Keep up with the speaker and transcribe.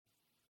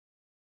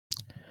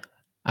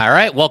All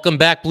right, welcome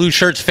back, Blue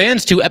Shirts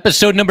fans, to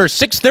episode number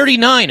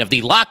 639 of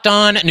the Locked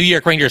On New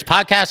York Rangers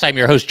podcast. I'm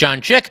your host,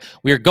 John Chick.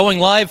 We are going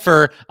live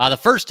for the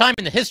first time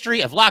in the history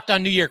of Locked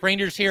On New York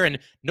Rangers here, and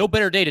no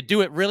better day to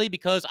do it, really,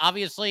 because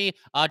obviously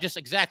just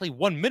exactly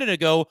 1 minute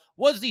ago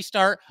was the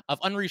start of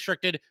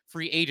unrestricted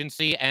free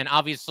agency, and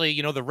obviously,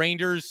 you know, the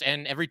Rangers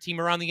and every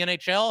team around the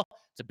NHL,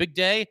 it's a big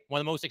day, one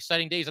of the most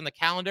exciting days on the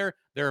calendar.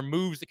 There are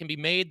moves that can be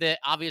made that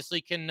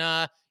obviously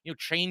can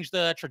change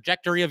the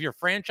trajectory of your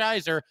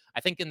franchise, or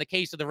I think in the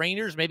case of the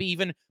Rangers, maybe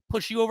even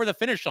push you over the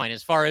finish line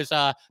as far as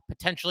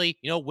potentially,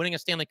 winning a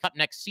Stanley Cup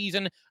next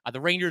season.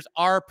 The Rangers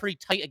are pretty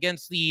tight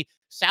against the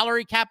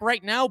salary cap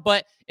right now,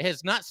 but it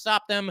has not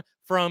stopped them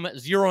from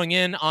zeroing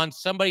in on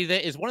somebody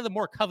that is one of the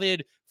more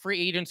coveted free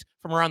agents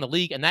from around the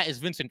league, and that is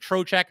Vincent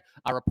Trocheck.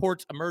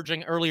 Reports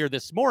emerging earlier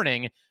this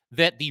morning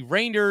that the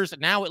Rangers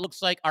now, it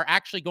looks like, are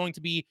actually going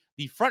to be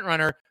the front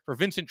runner for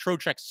Vincent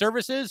Trocheck's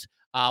services.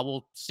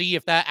 We'll see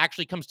if that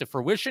actually comes to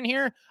fruition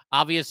here.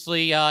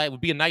 Obviously, it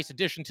would be a nice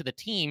addition to the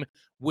team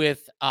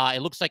with,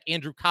 it looks like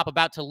Andrew Copp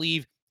about to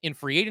leave in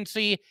free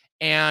agency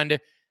and,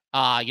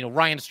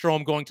 Ryan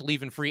Strome going to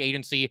leave in free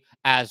agency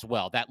as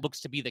well. That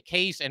looks to be the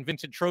case. And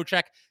Vincent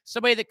Trocheck,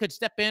 somebody that could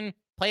step in,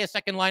 play a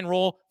second line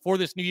role for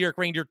this New York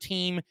Ranger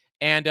team.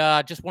 And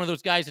just one of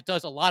those guys that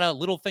does a lot of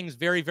little things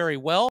very, very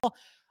well.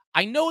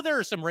 I know there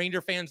are some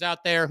Ranger fans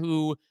out there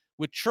who,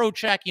 with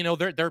Trocheck,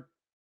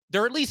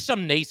 there are at least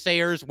some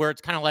naysayers where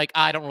it's kind of like,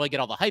 I don't really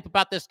get all the hype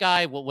about this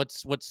guy.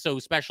 What's so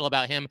special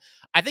about him?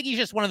 I think he's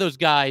just one of those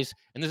guys,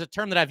 and there's a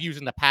term that I've used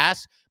in the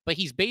past, but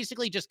he's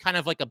basically just kind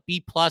of like a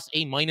B plus,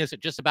 A minus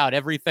at just about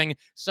everything.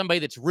 Somebody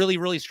that's really,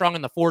 really strong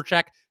in the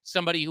forecheck,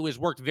 somebody who has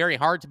worked very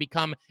hard to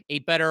become a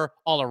better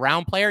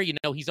all-around player. You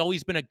know, he's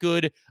always been a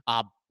good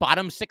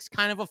bottom six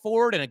kind of a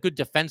forward and a good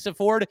defensive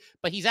forward,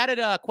 but he's added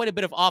quite a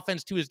bit of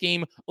offense to his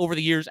game over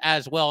the years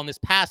as well. In this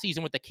past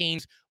season with the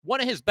Canes,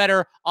 one of his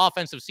better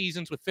offensive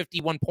seasons with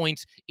 51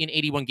 points in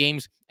 81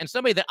 games, and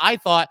somebody that I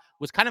thought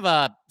was kind of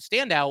a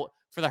standout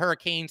for the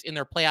Hurricanes in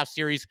their playoff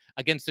series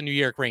against the New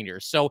York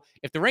Rangers. So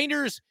if the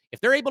Rangers,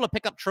 if they're able to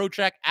pick up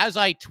Trocheck, as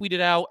I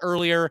tweeted out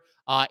earlier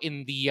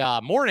in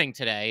the morning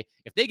today,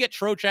 if they get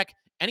Trocheck,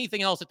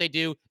 anything else that they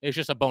do is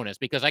just a bonus,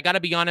 because I got to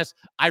be honest,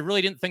 I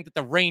really didn't think that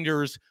the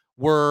Rangers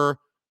were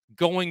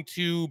going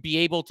to be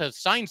able to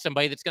sign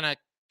somebody that's going to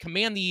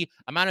command the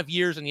amount of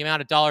years and the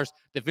amount of dollars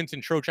that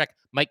Vincent Trocheck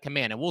might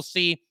command. And we'll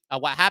see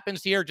what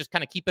happens here, just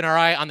kind of keeping our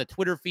eye on the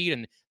Twitter feed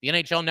and the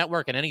NHL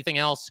Network and anything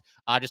else,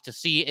 just to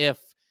see if,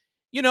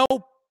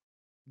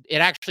 it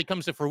actually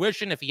comes to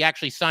fruition, if he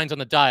actually signs on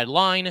the dotted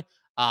line.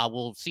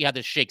 We'll see how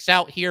this shakes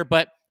out here.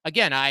 But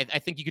again, I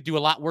think you could do a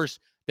lot worse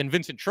than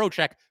Vincent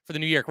Trocheck for the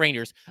New York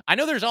Rangers. I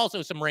know there's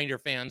also some Ranger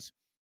fans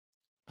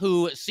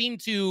who seem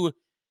to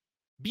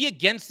be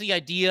against the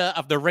idea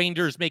of the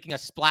Rangers making a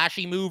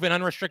splashy move in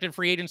unrestricted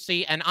free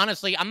agency. And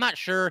honestly, I'm not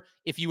sure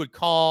if you would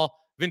call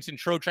Vincent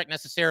Trocheck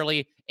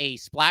necessarily a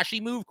splashy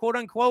move, quote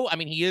unquote. I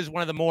mean, he is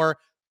one of the more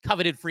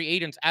coveted free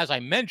agents, as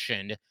I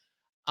mentioned.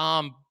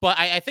 But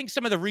I think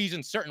some of the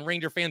reasons certain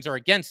Ranger fans are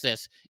against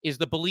this is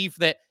the belief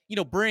that,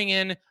 bringing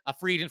in a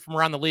free agent from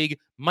around the league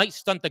might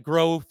stunt the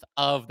growth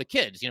of the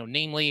kids,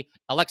 namely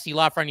Alexis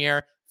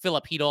Lafreniere,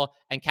 Filip Chytil,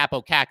 and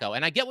Kaapo Kakko.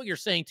 And I get what you're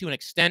saying to an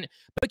extent,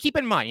 but keep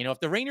in mind, if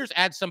the Rangers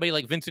add somebody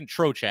like Vincent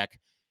Trocheck,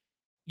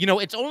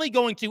 it's only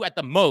going to, at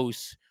the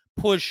most,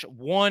 push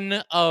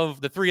one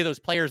of the three of those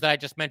players that I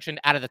just mentioned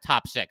out of the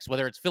top six,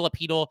 whether it's Filip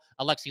Chytil,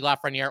 Alexis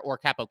Lafreniere, or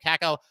Kaapo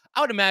Kakko.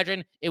 I would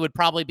imagine it would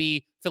probably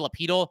be Filip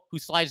Chytil who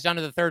slides down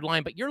to the third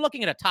line, but you're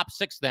looking at a top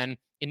six then,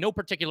 in no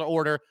particular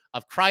order,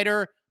 of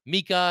Kreider,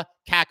 Mika,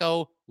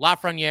 Kakko,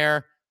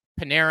 Lafreniere,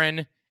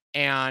 Panarin,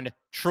 and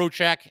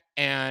Trocheck.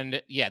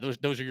 And yeah,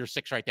 those are your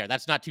six right there.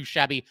 That's not too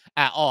shabby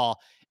at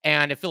all.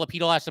 And if Filip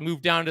Chytil has to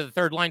move down to the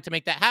third line to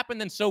make that happen,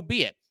 then so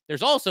be it.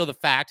 There's also the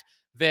fact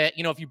that,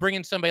 if you bring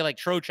in somebody like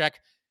Trocheck,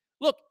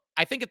 look,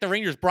 I think if the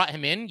Rangers brought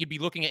him in, you'd be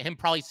looking at him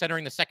probably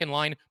centering the second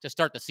line to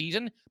start the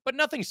season, but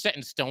nothing's set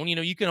in stone.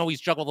 You can always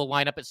juggle the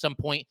lineup at some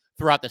point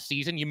throughout the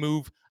season. You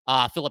move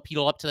Filip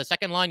Chytil up to the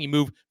second line, you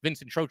move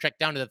Vincent Trocheck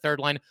down to the third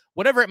line,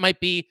 whatever it might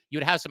be, you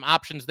would have some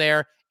options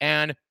there.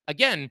 And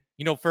again,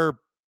 for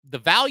the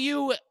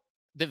value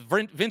that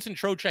Vincent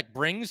Trocheck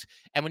brings,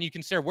 and when you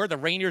consider where the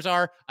Rangers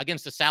are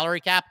against the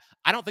salary cap,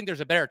 I don't think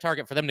there's a better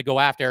target for them to go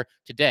after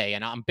today.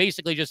 And I'm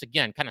basically just,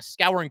 again, kind of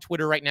scouring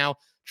Twitter right now,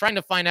 trying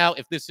to find out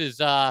if this is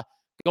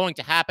going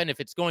to happen, if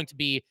it's going to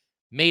be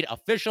made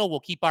official. We'll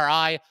keep our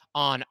eye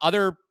on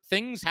other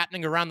things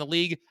happening around the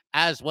league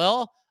as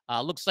well.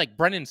 Looks like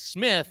Brendan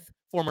Smith,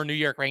 former New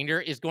York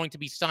Ranger, is going to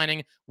be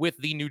signing with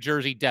the New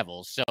Jersey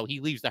Devils. So he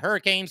leaves the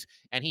Hurricanes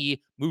and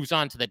he moves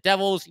on to the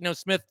Devils.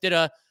 Smith did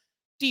a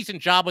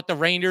decent job with the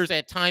Rangers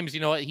at times. He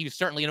was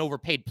certainly an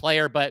overpaid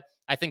player, but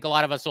I think a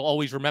lot of us will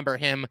always remember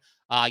him,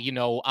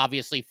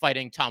 obviously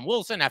fighting Tom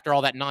Wilson after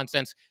all that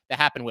nonsense that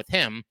happened with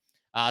him.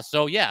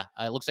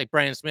 It looks like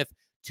Brendan Smith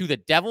to the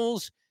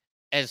Devils.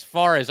 As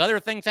far as other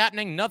things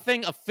happening,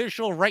 nothing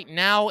official right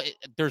now.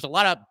 There's a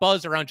lot of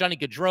buzz around Johnny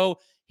Gaudreau.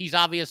 He's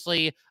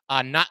obviously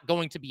not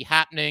going to be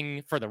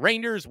happening for the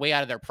Rangers, way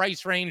out of their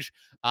price range.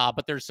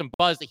 But there's some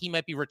buzz that he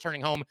might be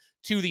returning home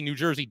to the New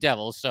Jersey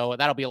Devils. So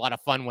that'll be a lot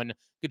of fun when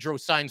Gaudreau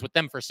signs with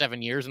them for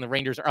 7 years and the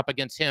Rangers are up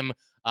against him,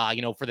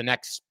 for the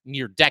next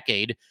near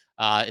decade.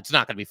 It's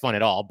not going to be fun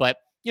at all. But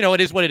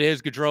it is what it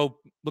is. Gaudreau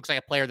looks like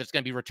a player that's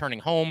going to be returning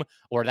home,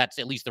 or that's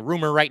at least the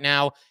rumor right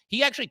now.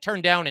 He actually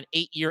turned down an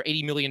 8-year,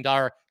 $80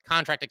 million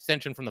contract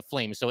extension from the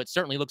Flames. So it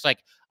certainly looks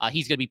like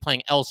he's going to be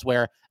playing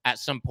elsewhere at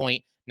some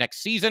point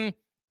next season.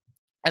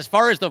 As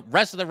far as the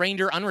rest of the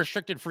Ranger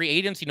unrestricted free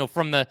agents,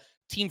 from the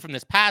team from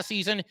this past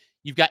season,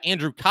 you've got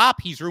Andrew Kopp.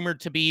 He's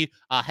rumored to be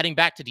heading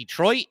back to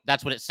Detroit.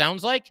 That's what it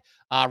sounds like.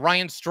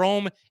 Ryan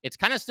Strome, it's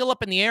kind of still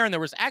up in the air. And there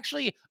was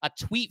actually a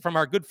tweet from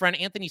our good friend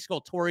Anthony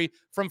Scultori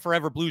from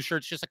Forever Blue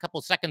Shirts just a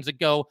couple seconds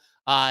ago.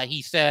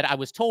 He said, "I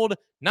was told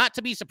not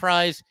to be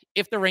surprised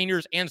if the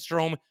Rangers and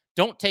Strome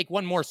don't take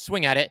one more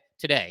swing at it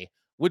today.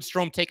 Would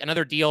Strome take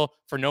another deal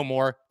for no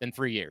more than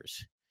 3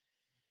 years?"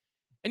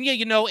 And yeah,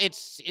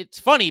 it's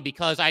funny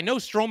because I know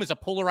Strome is a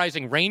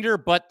polarizing Ranger,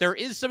 but there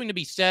is something to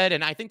be said,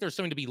 and I think there's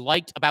something to be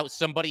liked about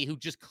somebody who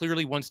just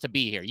clearly wants to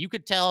be here. You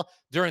could tell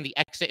during the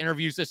exit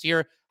interviews this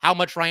year how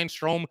much Ryan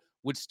Strome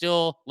would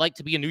still like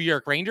to be a New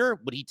York Ranger.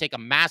 Would he take a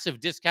massive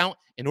discount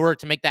in order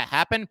to make that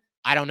happen?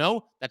 I don't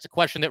know. That's a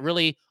question that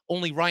really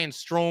only Ryan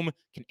Strome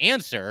can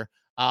answer.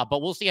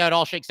 But we'll see how it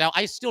all shakes out.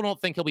 I still don't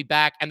think he'll be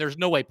back, and there's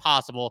no way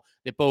possible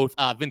that both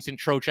Vincent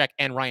Trocheck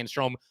and Ryan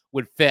Strome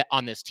would fit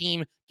on this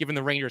team, given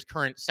the Rangers'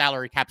 current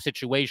salary cap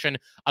situation,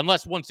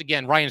 unless, once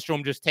again, Ryan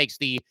Strome just takes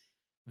the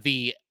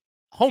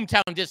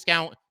hometown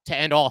discount to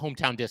end all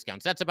hometown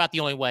discounts. That's about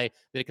the only way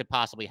that it could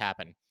possibly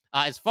happen.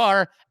 As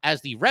far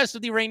as the rest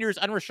of the Rangers'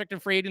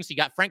 unrestricted free agents, you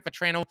got Frank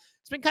Vatrano.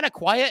 It's been kind of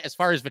quiet as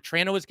far as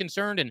Vatrano is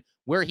concerned and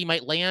where he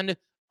might land.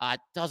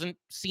 Doesn't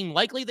seem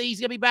likely that he's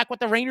going to be back with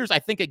the Rangers. I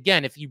think,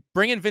 again, if you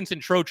bring in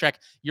Vincent Trocheck,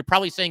 you're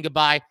probably saying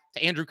goodbye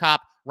to Andrew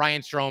Kopp,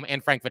 Ryan Strome,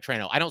 and Frank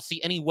Vatrano. I don't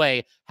see any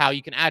way how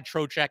you can add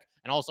Trocheck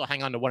and also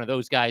hang on to one of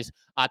those guys.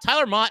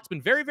 Tyler Mott's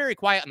been very, very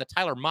quiet on the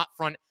Tyler Mott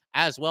front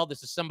as well.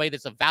 This is somebody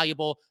that's a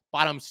valuable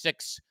bottom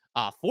six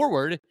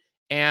forward,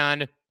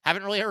 and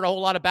haven't really heard a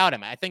whole lot about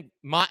him. I think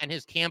Mott and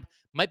his camp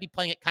might be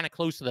playing it kind of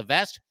close to the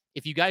vest.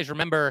 If you guys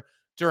remember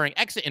during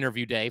exit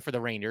interview day for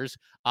the Rangers,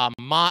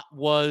 Mott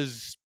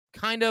was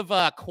kind of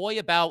coy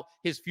about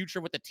his future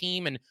with the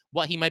team and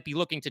what he might be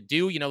looking to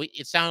do.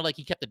 It sounded like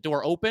he kept the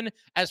door open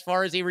as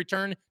far as a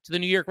return to the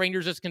New York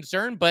Rangers is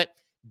concerned, but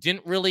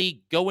didn't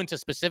really go into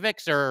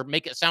specifics or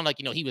make it sound like,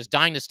 he was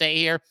dying to stay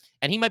here.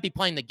 And he might be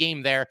playing the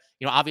game there,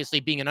 obviously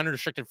being an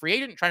unrestricted free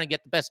agent, trying to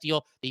get the best deal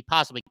that he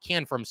possibly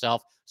can for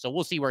himself. So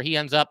we'll see where he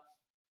ends up.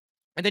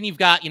 And then you've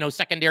got,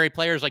 secondary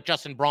players like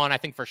Justin Braun. I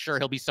think for sure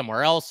he'll be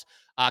somewhere else.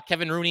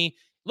 Kevin Rooney.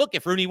 Look,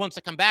 if Rooney wants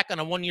to come back on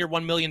a 1-year,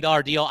 $1 million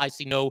deal, I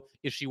see no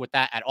issue with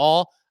that at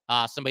all.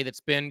 Somebody that's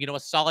been, a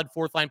solid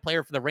fourth-line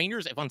player for the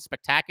Rangers, if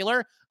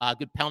unspectacular,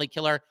 good penalty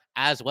killer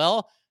as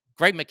well.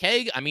 Greg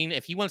McKegg,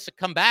 if he wants to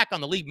come back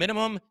on the league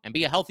minimum and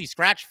be a healthy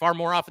scratch far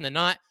more often than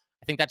not,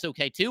 I think that's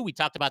okay too. We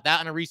talked about that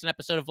on a recent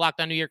episode of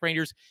Locked On New York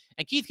Rangers.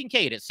 And Keith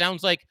Kinkaid, it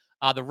sounds like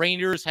the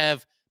Rangers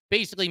have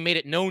basically made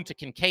it known to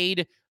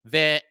Kinkaid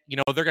that,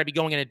 they're going to be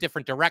going in a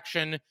different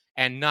direction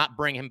and not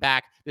bring him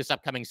back this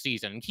upcoming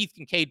season. And Keith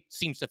Kinkaid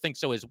seems to think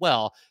so as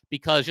well,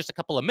 because just a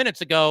couple of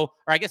minutes ago,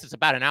 or I guess it's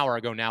about an hour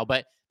ago now,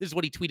 but this is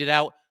what he tweeted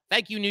out.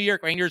 "Thank you, New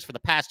York Rangers, for the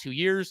past 2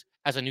 years.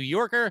 As a New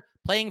Yorker,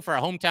 playing for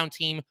a hometown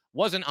team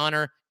was an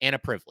honor and a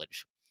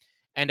privilege."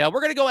 And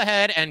we're going to go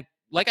ahead and,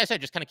 like I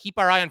said, just kind of keep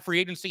our eye on free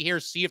agency here,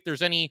 see if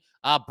there's any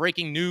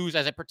breaking news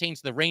as it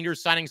pertains to the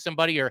Rangers signing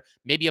somebody, or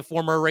maybe a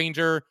former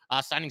Ranger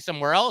signing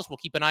somewhere else. We'll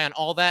keep an eye on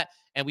all that,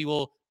 and we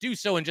will do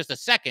so in just a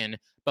second.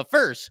 But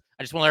first,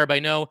 I just want to let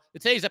everybody know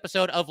that today's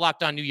episode of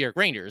Locked On New York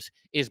Rangers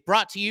is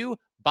brought to you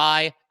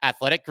by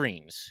Athletic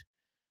Greens.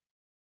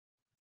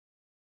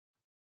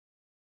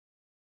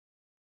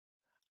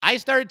 I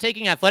started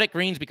taking Athletic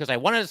Greens because I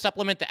wanted a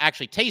supplement that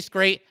actually tastes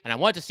great, and I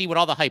wanted to see what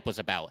all the hype was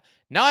about.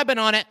 Now I've been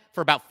on it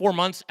for about 4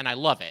 months, and I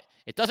love it.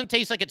 It doesn't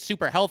taste like it's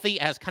super healthy.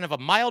 It has kind of a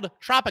mild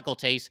tropical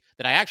taste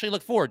that I actually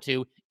look forward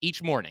to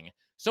each morning.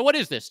 So what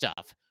is this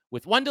stuff?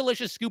 With one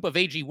delicious scoop of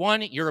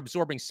AG1, you're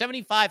absorbing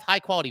 75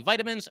 high-quality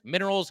vitamins,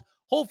 minerals,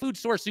 whole food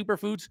source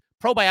superfoods,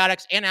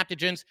 probiotics, and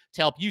adaptogens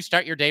to help you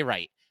start your day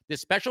right.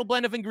 This special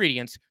blend of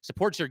ingredients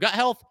supports your gut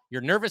health,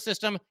 your nervous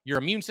system, your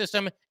immune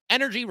system,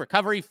 energy,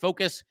 recovery,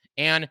 focus,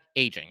 and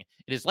aging.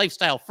 It is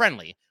lifestyle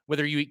friendly,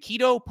 whether you eat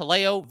keto,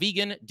 paleo,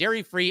 vegan,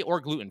 dairy-free,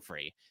 or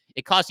gluten-free.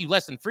 It costs you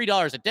less than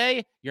 $3 a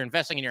day. You're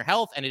investing in your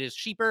health, and it is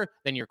cheaper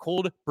than your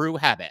cold brew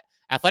habit.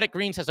 Athletic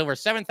Greens has over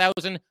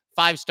 7,000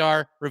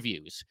 5-star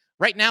reviews.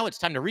 Right now, it's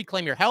time to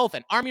reclaim your health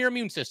and arm your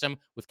immune system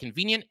with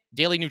convenient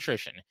daily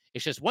nutrition.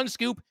 It's just one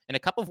scoop and a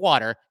cup of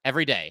water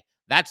every day.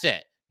 That's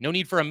it. No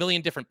need for a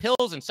million different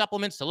pills and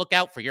supplements to look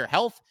out for your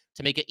health.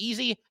 To make it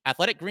easy,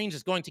 Athletic Greens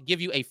is going to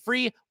give you a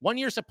free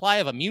 1-year supply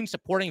of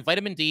immune-supporting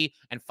vitamin D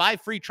and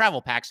 5 free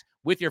travel packs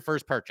with your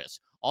first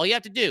purchase. All you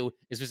have to do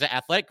is visit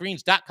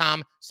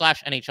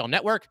athleticgreens.com/NHL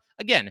Network.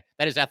 Again,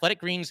 that is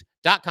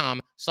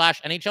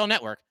athleticgreens.com/NHL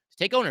Network to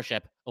Take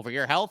ownership over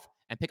your health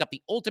and pick up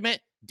the ultimate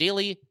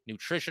daily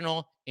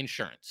nutritional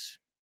insurance.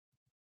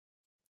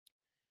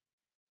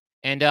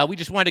 And we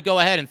just wanted to go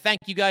ahead and thank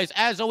you guys,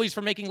 as always,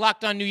 for making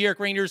Locked On New York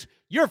Rangers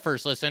your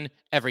first listen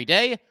every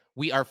day.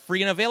 We are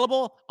free and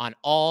available on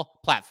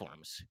all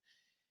platforms.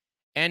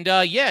 And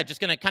yeah,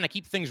 just going to kind of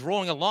keep things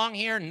rolling along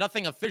here.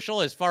 Nothing official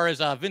as far as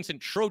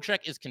Vincent Trocheck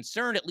is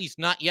concerned, at least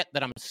not yet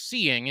that I'm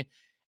seeing.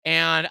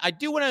 And I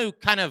do want to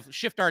kind of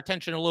shift our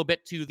attention a little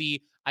bit to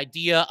the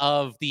idea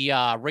of the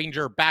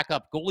Ranger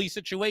backup goalie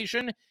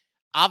situation.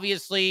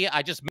 Obviously,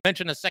 I just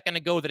mentioned a second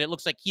ago that it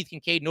looks like Keith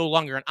Kinkaid no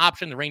longer an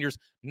option. The Rangers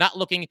not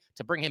looking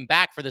to bring him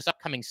back for this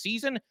upcoming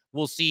season.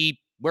 We'll see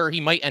where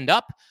he might end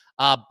up.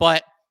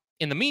 But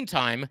in the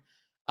meantime,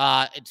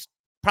 it's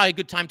probably a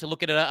good time to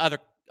look at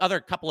other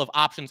couple of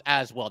options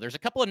as well. There's a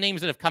couple of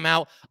names that have come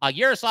out.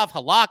 Yaroslav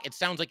Halak, it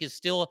sounds like, is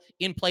still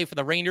in play for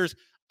the Rangers.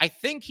 I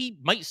think he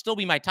might still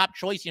be my top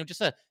choice.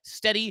 Just a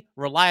steady,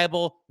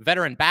 reliable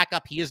veteran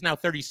backup. He is now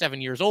 37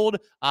 years old,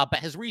 but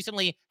has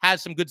recently had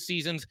some good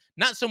seasons.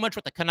 Not so much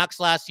with the Canucks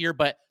last year,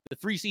 but the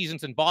 3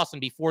 seasons in Boston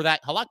before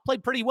that, Halak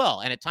played pretty well,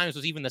 and at times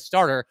was even the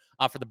starter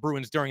for the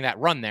Bruins during that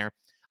run there.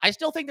 I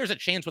still think there's a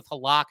chance with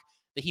Halak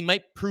that he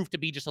might prove to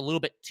be just a little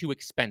bit too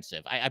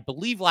expensive. I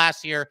believe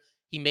last year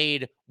he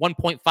made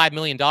 $1.5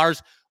 million,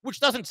 which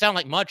doesn't sound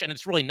like much, and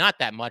it's really not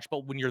that much.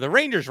 But when you're the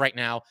Rangers right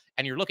now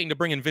and you're looking to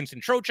bring in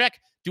Vincent Trocheck,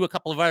 do a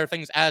couple of other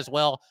things as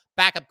well,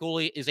 backup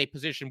goalie is a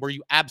position where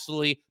you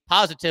absolutely,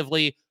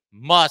 positively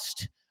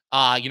must,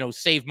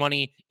 save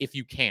money if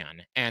you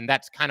can. And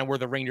that's kind of where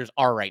the Rangers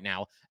are right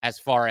now as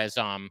far as,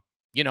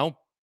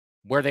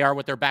 where they are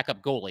with their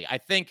backup goalie. I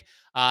think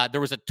there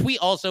was a tweet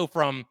also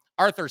from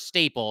Arthur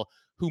Staple,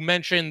 who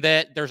mentioned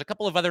that there's a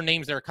couple of other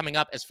names that are coming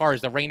up as far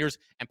as the Rangers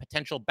and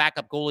potential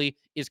backup goalie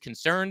is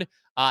concerned.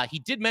 He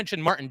did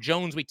mention Martin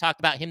Jones. We talked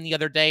about him the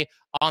other day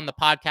on the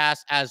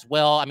podcast as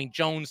well. I mean,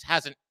 Jones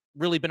hasn't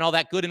really been all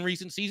that good in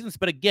recent seasons,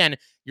 but again,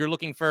 you're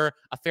looking for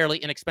a fairly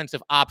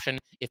inexpensive option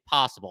if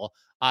possible.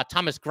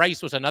 Thomas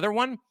Greiss was another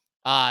one.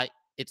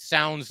 It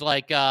sounds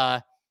like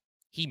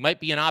he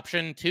might be an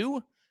option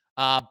too,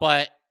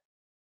 but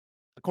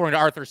according to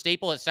Arthur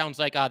Staple, it sounds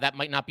like that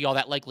might not be all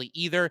that likely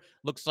either.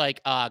 Looks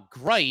like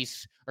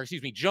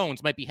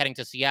Jones might be heading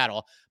to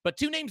Seattle. But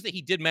 2 names that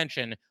he did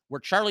mention were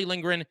Charlie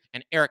Lindgren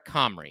and Eric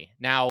Comrie.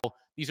 Now,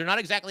 these are not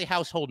exactly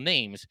household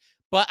names,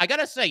 but I got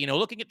to say,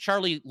 looking at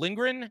Charlie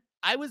Lindgren,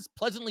 I was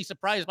pleasantly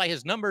surprised by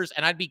his numbers,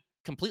 and I'd be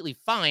completely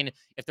fine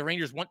if the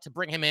Rangers want to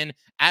bring him in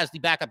as the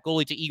backup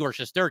goalie to Igor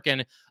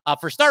Shesterkin.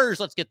 For starters,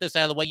 let's get this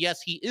out of the way.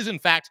 Yes, he is, in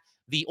fact,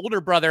 the older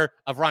brother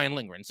of Ryan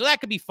Lindgren. So that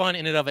could be fun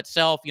in and of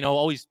itself.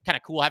 Always kind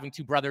of cool having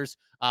 2 brothers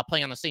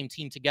playing on the same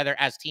team together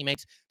as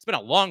teammates. It's been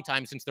a long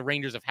time since the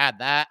Rangers have had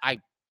that. I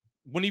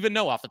wouldn't even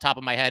know off the top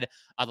of my head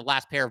the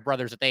last pair of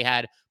brothers that they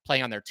had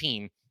playing on their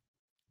team.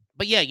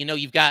 But yeah,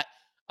 you've got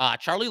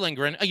Charlie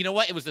Lindgren. You know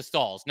what? It was the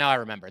Stahls. Now I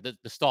remember.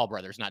 The Stahl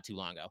brothers not too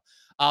long ago.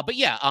 But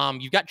yeah,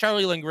 you've got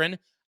Charlie Lindgren,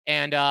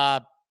 and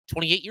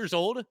 28 years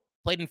old,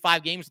 played in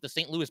 5 games with the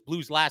St. Louis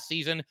Blues last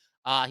season.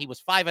 He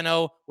was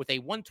 5-0 with a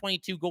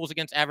 122 goals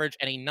against average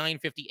and a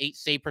 958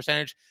 save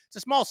percentage. It's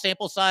a small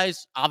sample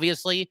size,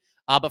 obviously,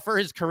 but for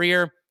his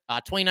career,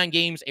 29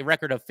 games, a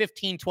record of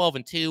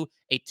 15-12-2,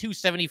 a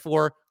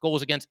 274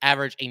 goals against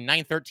average, a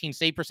 913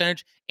 save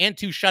percentage, and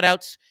 2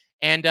 shutouts.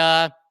 And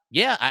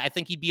yeah, I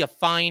think he'd be a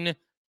fine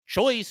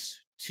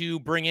choice to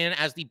bring in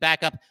as the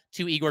backup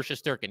to Igor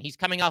Shesterkin. He's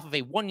coming off of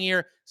a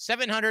 1-year,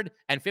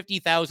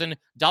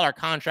 $750,000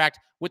 contract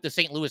with the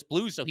St. Louis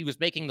Blues, so he was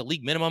making the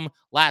league minimum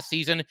last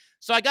season.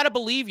 So I got to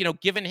believe,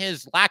 given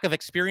his lack of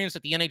experience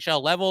at the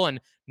NHL level and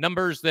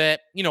numbers that,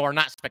 are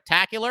not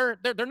spectacular,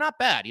 they're not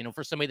bad,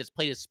 for somebody that's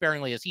played as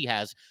sparingly as he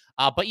has.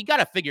 But you got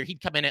to figure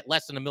he'd come in at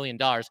less than $1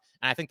 million, and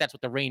I think that's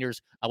what the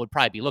Rangers would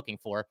probably be looking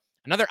for.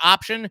 Another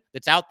option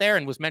that's out there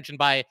and was mentioned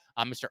by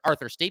Mr.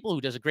 Arthur Staple,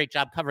 who does a great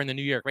job covering the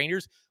New York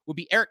Rangers, would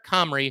be Eric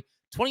Comrie,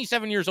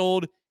 27 years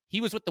old.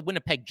 He was with the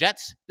Winnipeg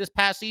Jets this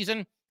past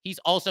season. He's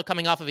also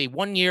coming off of a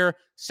 1-year,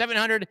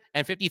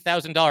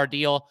 $750,000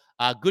 deal.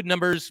 Good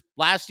numbers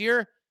last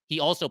year. He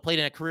also played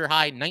in a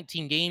career-high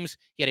 19 games.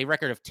 He had a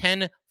record of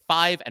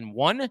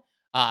 10-5-1,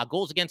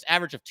 goals against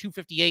average of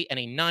 258, and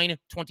a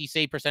 920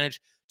 save percentage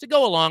to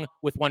go along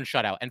with 1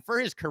 shutout. And for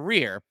his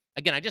career,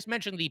 again, I just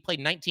mentioned that he played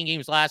 19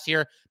 games last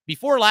year.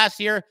 Before last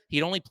year,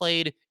 he'd only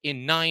played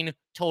in 9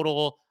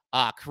 total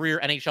career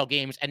NHL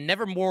games and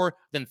never more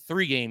than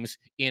 3 games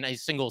in a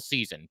single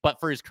season. But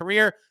for his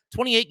career,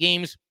 28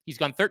 games, he's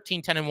gone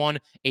 13-10-1,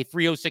 a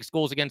 306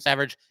 goals against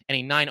average, and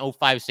a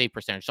 905 save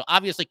percentage. So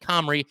obviously,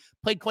 Comrie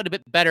played quite a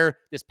bit better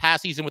this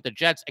past season with the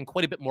Jets and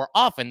quite a bit more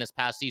often this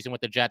past season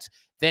with the Jets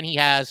than he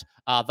has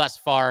thus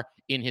far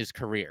in his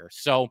career.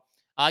 So,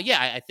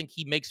 yeah, I think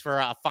he makes for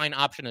a fine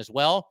option as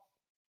well.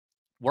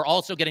 We're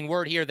also getting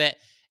word here that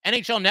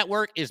NHL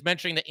Network is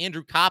mentioning that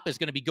Andrew Kopp is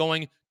going to be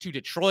going to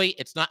Detroit.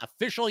 It's not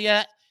official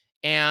yet,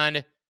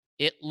 and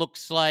it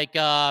looks like,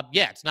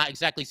 it's not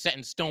exactly set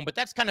in stone, but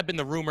that's kind of been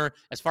the rumor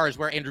as far as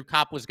where Andrew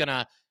Kopp was going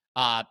to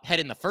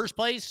head in the first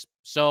place.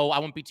 So I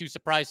wouldn't be too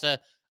surprised to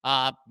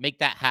make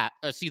that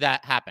see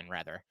that happen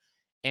rather.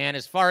 And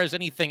as far as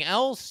anything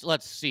else,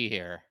 let's see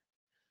here.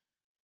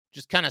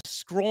 Just kind of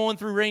scrolling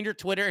through Ranger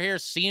Twitter here,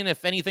 seeing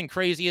if anything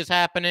crazy is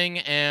happening,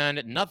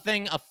 and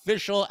nothing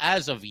official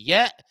as of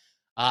yet.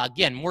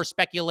 Again, more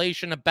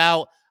speculation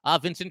about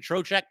Vincent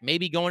Trocheck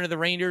maybe going to the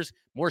Rangers,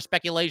 more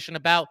speculation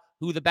about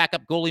who the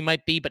backup goalie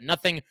might be, but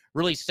nothing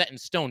really set in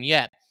stone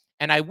yet.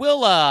 And I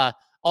will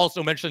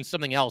also mention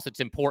something else that's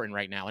important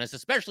right now, and it's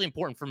especially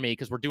important for me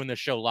because we're doing this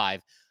show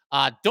live.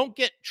 Don't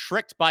get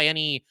tricked by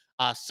any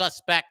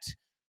suspect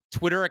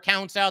Twitter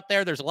accounts out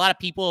there. There's a lot of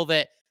people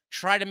that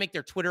try to make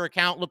their Twitter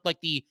account look like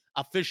the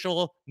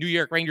official New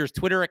York Rangers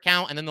Twitter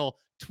account, and then they'll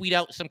tweet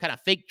out some kind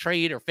of fake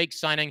trade or fake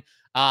signing.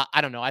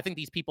 I don't know. I think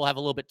these people have a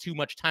little bit too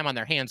much time on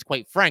their hands,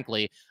 quite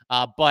frankly.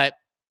 But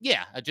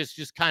yeah,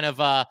 just kind of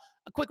a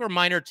quick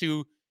reminder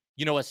to,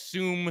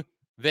 assume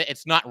that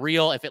it's not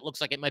real if it looks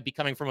like it might be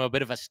coming from a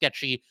bit of a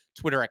sketchy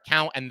Twitter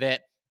account, and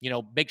that,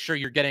 make sure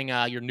you're getting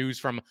your news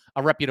from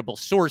a reputable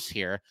source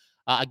here.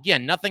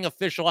 Again, nothing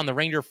official on the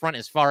Ranger front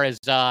as far as,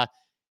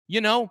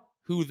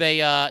 who they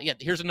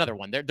here's another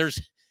one. There's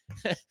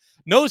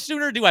no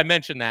sooner do I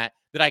mention that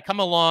I come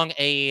along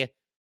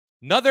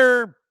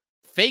another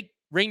fake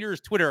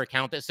Rangers Twitter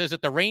account that says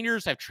that the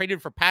Rangers have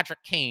traded for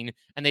Patrick Kane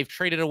and they've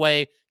traded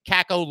away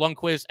Kakko,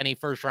 Lundqvist, and a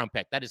first-round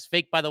pick. That is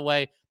fake, by the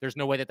way. There's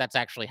no way that that's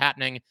actually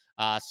happening.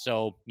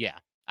 So yeah,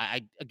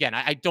 I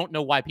don't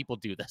know why people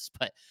do this,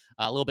 but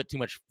a little bit too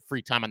much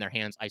free time on their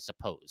hands, I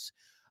suppose.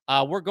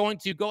 We're going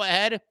to go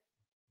ahead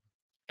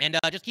and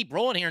just keep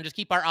rolling here and just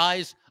keep our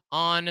eyes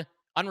on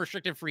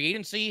unrestricted free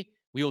agency.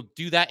 We will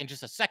do that in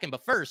just a second.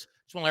 But first,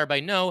 just want to let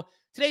everybody know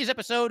today's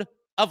episode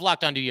of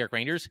Locked On New York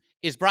Rangers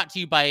is brought to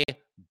you by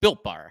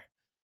Built Bar.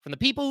 From the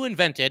people who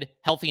invented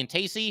healthy and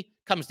tasty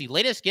comes the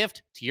latest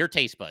gift to your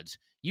taste buds.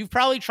 You've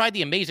probably tried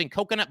the amazing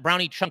coconut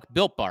brownie chunk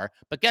Built Bar,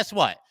 but guess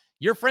what?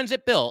 Your friends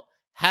at Built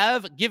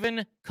have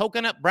given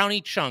coconut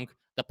brownie chunk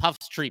the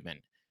Puffs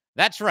treatment.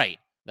 That's right.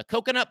 The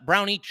coconut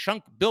brownie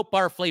chunk Built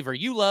Bar flavor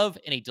you love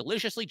in a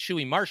deliciously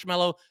chewy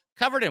marshmallow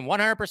covered in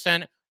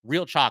 100%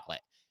 real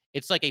chocolate.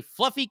 It's like a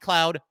fluffy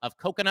cloud of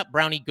coconut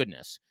brownie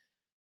goodness.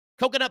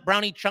 Coconut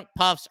brownie chunk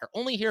puffs are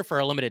only here for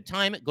a limited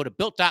time. Go to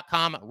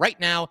Built.com right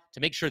now to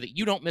make sure that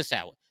you don't miss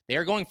out. They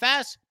are going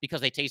fast because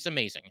they taste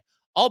amazing.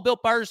 All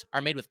Built Bars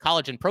are made with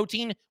collagen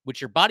protein,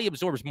 which your body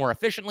absorbs more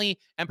efficiently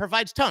and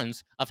provides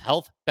tons of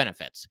health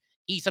benefits.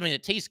 Eat something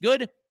that tastes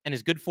good and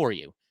is good for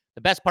you.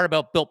 The best part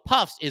about Built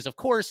Puffs is, of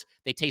course,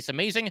 they taste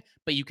amazing,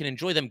 but you can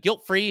enjoy them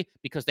guilt-free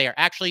because they are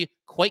actually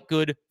quite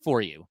good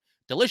for you.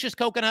 Delicious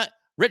coconut,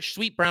 rich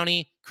sweet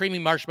brownie, creamy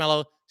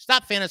marshmallow.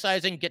 Stop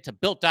fantasizing. Get to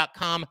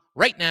Built.com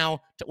right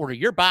now to order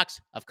your box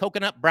of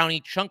coconut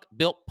brownie chunk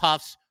Built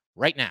Puffs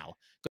right now.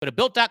 Go to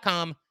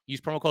Built.com, use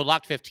promo code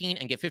LOCKED15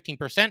 and get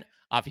 15%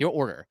 off your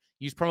order.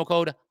 Use promo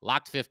code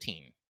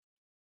LOCKED15.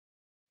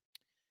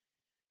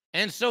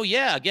 And so,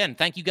 yeah, again,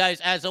 thank you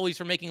guys, as always,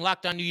 for making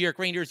Locked On New York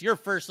Rangers your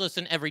first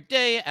listen every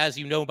day. As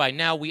you know by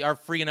now, we are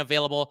free and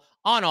available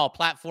on all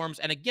platforms.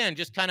 And again,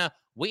 just kind of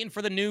waiting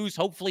for the news.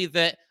 Hopefully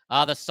that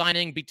the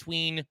signing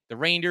between the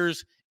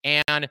Rangers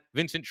and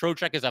Vincent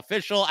Trocheck is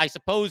official. I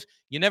suppose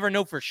you never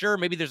know for sure.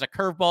 Maybe there's a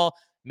curveball.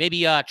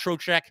 Maybe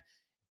Trocheck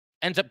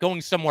ends up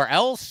going somewhere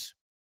else.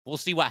 We'll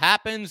see what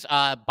happens.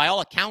 By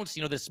all accounts,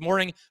 this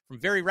morning from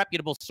very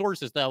reputable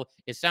sources, though,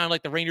 it sounded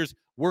like the Rangers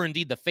were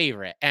indeed the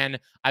favorite. And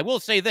I will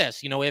say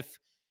this,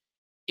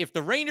 if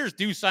the Rangers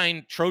do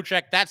sign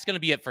Trocheck, that's going to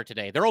be it for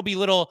today. There will be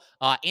little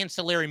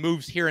ancillary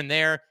moves here and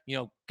there,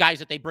 guys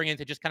that they bring in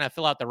to just kind of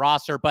fill out the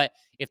roster. But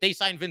if they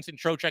sign Vincent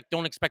Trocheck,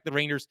 don't expect the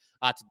Rangers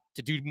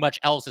to do much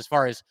else as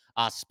far as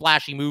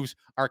splashy moves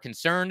are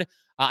concerned.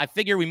 I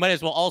figure we might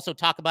as well also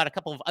talk about a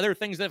couple of other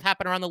things that have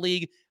happened around the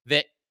league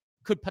that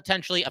could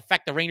potentially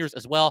affect the Rangers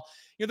as well.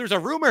 There's a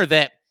rumor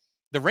that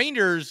the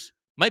Rangers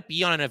might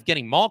be on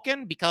Evgeny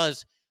Malkin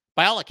because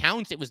by all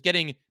accounts, it was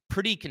getting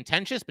pretty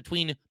contentious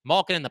between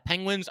Malkin and the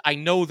Penguins. I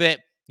know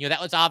that,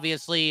 that was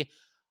obviously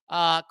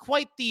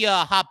quite the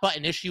hot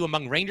button issue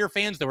among Ranger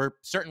fans. There were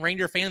certain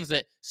Ranger fans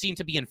that seemed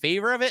to be in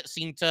favor of it,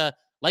 seemed to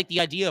like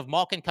the idea of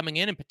Malkin coming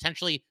in and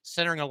potentially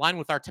centering a line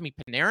with Artemi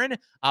Panarin.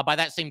 By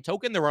that same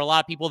token, there were a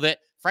lot of people that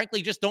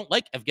frankly just don't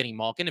like Evgeny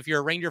Malkin. If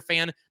you're a Ranger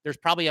fan, there's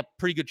probably a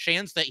pretty good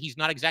chance that he's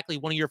not exactly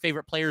one of your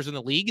favorite players in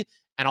the league,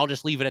 and I'll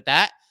just leave it at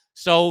that.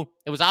 So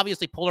it was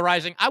obviously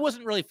polarizing. I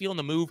wasn't really feeling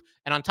the move.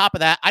 And on top of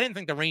that, I didn't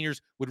think the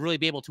Rangers would really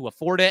be able to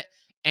afford it.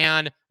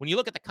 And when you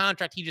look at the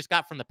contract he just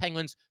got from the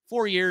Penguins,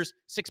 4 years,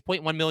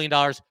 $6.1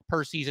 million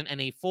per season, and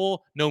a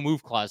full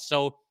no-move clause.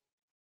 So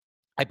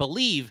I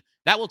believe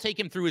that will take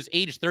him through his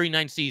age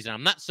 39 season.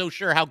 I'm not so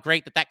sure how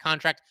great that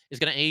contract is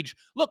going to age.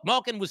 Look,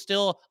 Malkin was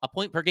still a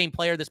point-per-game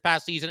player this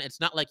past season.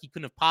 It's not like he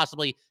couldn't have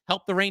possibly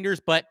helped the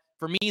Rangers, but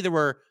for me, there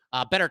were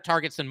better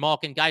targets than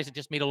Malkin, guys that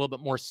just made a little bit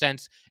more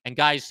sense, and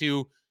guys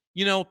who,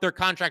 their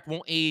contract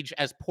won't age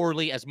as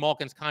poorly as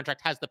Malkin's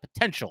contract has the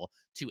potential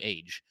to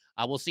age.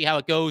 We'll see how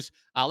it goes.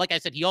 Like I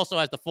said, he also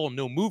has the full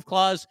no-move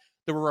clause.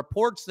 There were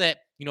reports that,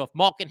 if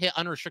Malkin hit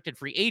unrestricted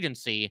free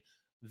agency,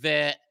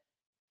 that,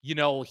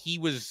 he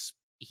was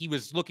he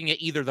was looking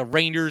at either the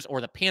Rangers or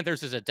the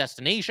Panthers as a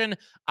destination.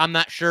 I'm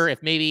not sure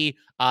if maybe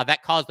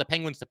that caused the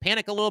Penguins to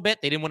panic a little bit.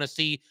 They didn't want to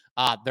see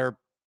their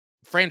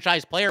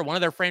franchise player, one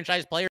of their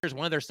franchise players,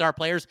 one of their star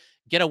players,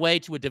 get away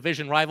to a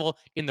division rival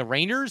in the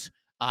Rangers.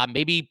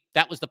 Maybe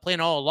that was the plan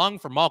all along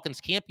for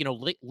Malkin's camp.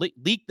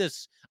 Leak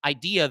this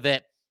idea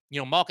that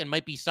Malkin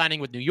might be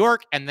signing with New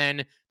York, and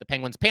then the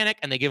Penguins panic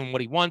and they give him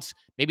what he wants.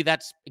 Maybe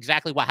that's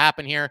exactly what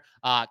happened here.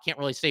 Can't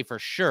really say for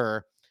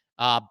sure.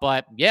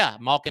 But yeah,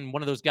 Malkin,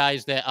 one of those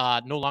guys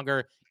that no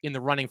longer in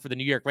the running for the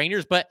New York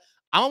Rangers. But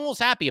I'm almost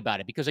happy about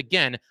it because,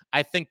 again,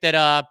 I think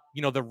that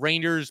the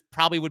Rangers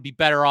probably would be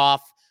better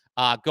off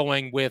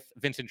going with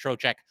Vincent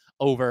Trocheck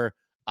over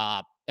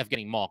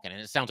Evgeny Malkin. And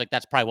it sounds like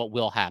that's probably what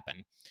will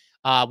happen.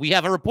 We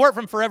have a report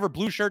from Forever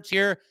Blue Shirts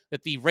here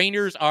that the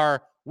Rangers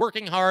are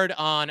working hard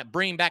on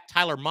bringing back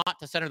Tyler Motte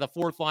to center the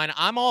fourth line.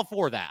 I'm all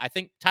for that. I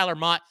think Tyler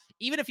Motte,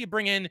 even if you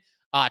bring in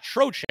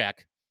Trocheck,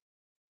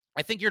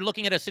 I think you're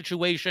looking at a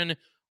situation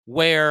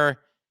where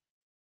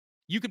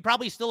you could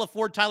probably still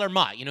afford Tyler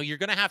Motte. You're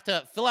going to have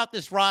to fill out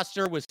this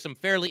roster with some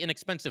fairly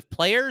inexpensive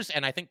players,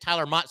 and I think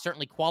Tyler Motte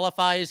certainly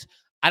qualifies.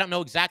 I don't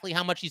know exactly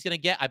how much he's going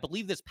to get. I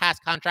believe this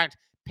past contract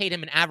paid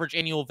him an average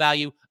annual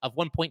value of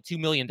 $1.2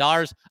 million.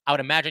 I would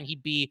imagine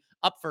he'd be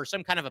up for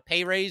some kind of a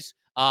pay raise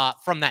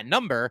from that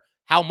number.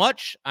 How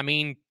much? I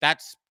mean,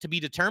 that's to be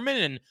determined,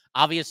 and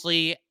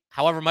obviously,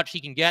 however much he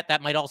can get,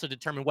 that might also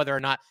determine whether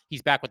or not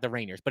he's back with the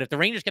Rangers. But if the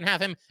Rangers can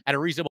have him at a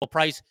reasonable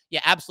price,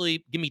 yeah,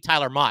 absolutely give me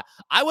Tyler Motte.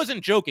 I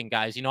wasn't joking,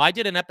 guys. I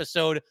did an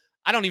episode,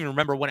 I don't even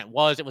remember when it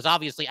was. It was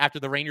obviously after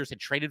the Rangers had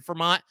traded for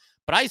Motte.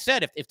 But I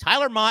said, if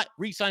Tyler Motte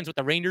re-signs with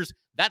the Rangers,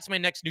 that's my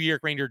next New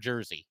York Ranger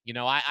jersey.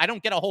 I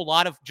don't get a whole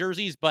lot of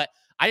jerseys, but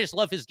I just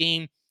love his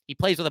game. He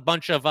plays with a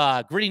bunch of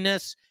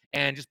grittiness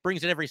and just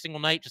brings it every single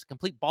night. Just a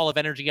complete ball of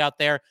energy out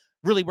there.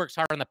 Really works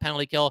hard on the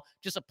penalty kill.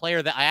 Just a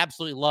player that I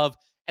absolutely love.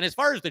 And as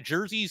far as the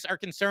jerseys are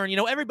concerned,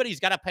 everybody's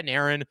got a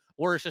Panarin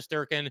or a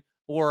Shesterkin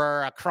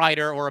or a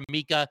Kreider or a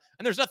Mika,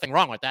 and there's nothing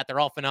wrong with that. They're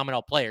all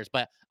phenomenal players.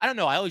 But I don't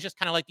know. I always just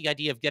kind of like the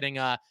idea of getting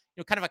kind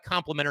of a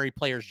complimentary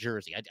player's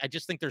jersey. I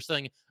just think there's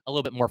something a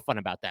little bit more fun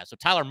about that. So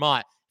Tyler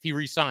Motte, if he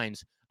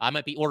re-signs, I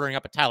might be ordering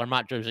up a Tyler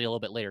Motte jersey a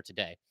little bit later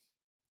today.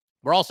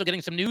 We're also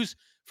getting some news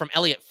from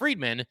Elliot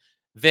Friedman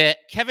that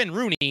Kevin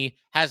Rooney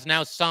has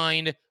now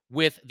signed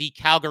with the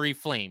Calgary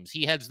Flames.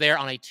 He heads there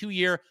on a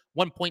 2-year,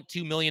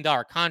 $1.2 million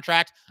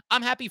contract.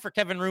 I'm happy for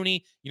Kevin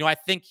Rooney. I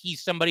think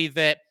he's somebody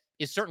that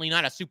is certainly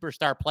not a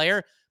superstar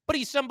player, but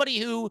he's somebody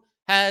who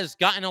has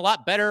gotten a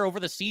lot better over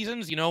the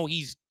seasons.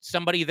 He's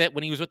somebody that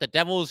when he was with the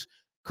Devils,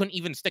 couldn't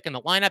even stick in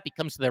the lineup. He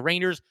comes to the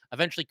Rangers,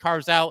 eventually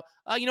carves out,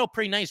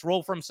 pretty nice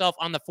role for himself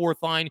on the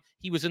fourth line.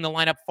 He was in the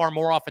lineup far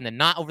more often than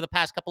not over the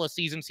past couple of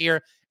seasons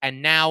here.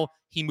 And now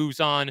he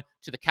moves on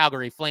to the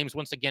Calgary Flames.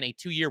 Once again, a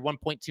 2-year,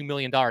 $1.2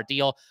 million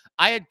deal.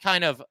 I had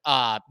kind of,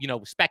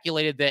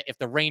 speculated that if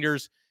the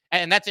Rangers,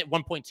 and that's at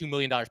 $1.2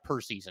 million per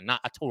season,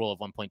 not a total of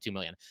 $1.2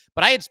 million.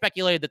 But I had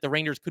speculated that the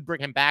Rangers could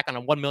bring him back on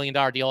a $1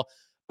 million deal.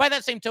 By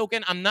that same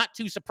token, I'm not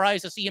too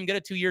surprised to see him get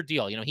a 2-year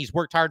deal. He's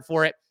worked hard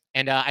for it.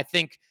 And I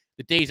think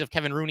the days of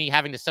Kevin Rooney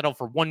having to settle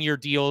for 1-year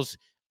deals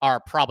are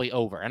probably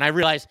over. And I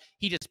realize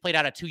he just played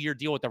out a 2-year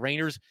deal with the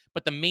Rangers,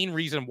 but the main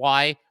reason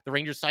why the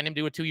Rangers signed him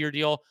to a 2-year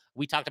deal,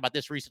 we talked about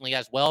this recently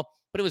as well,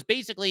 but it was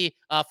basically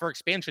for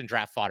expansion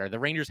draft fodder. The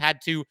Rangers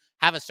had to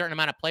have a certain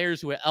amount of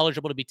players who were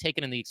eligible to be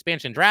taken in the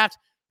expansion draft.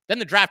 Then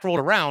the draft rolled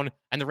around,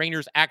 and the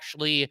Rangers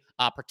actually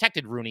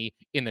protected Rooney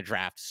in the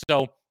draft.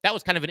 So that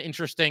was kind of an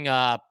interesting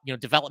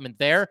development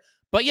there.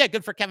 But yeah,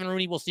 good for Kevin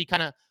Rooney. We'll see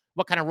kind of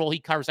what kind of role he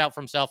carves out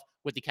for himself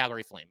with the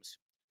Calgary Flames.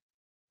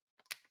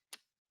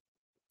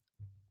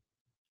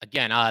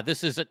 Again,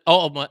 this is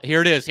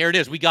here it is. Here it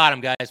is. We got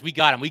him, guys. We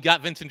got him. We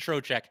got Vincent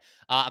Trocheck.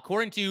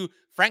 According to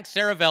Frank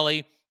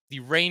Saravelli,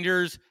 the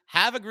Rangers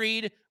have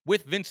agreed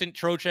with Vincent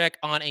Trocheck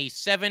on a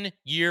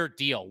 7-year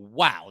deal.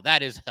 Wow,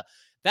 that is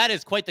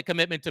quite the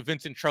commitment to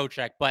Vincent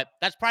Trocheck. But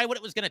that's probably what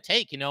it was going to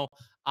take.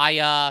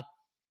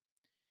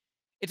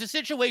 It's a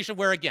situation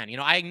where, again,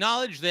 I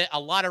acknowledge that a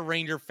lot of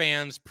Ranger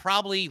fans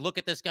probably look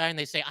at this guy and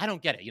they say, I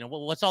don't get it.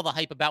 What's all the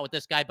hype about with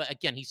this guy? But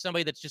again, he's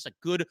somebody that's just a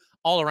good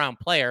all-around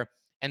player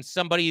and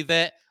somebody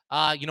that,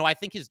 I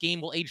think his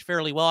game will age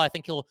fairly well. I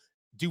think he'll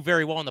do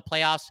very well in the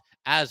playoffs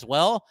as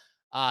well.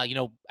 I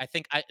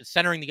think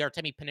centering the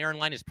Artemi Panarin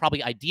line is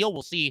probably ideal.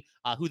 We'll see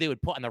who they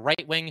would put on the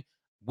right wing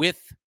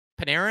with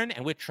Panarin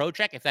and with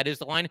Trocheck, if that is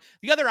the line.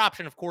 The other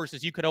option, of course,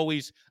 is you could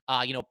always,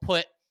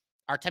 put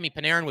Artemi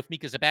Panarin with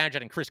Mika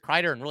Zibanejad and Chris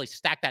Kreider and really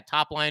stack that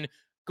top line.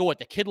 Go with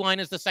the kid line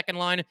as the second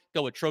line.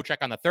 Go with Trocheck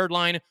on the third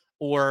line.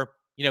 Or,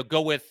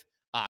 go with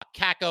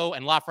Kakko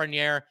and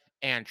Lafreniere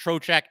and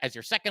Trocheck as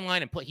your second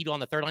line and put Chytil on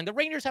the third line. The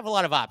Rangers have a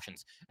lot of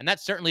options, and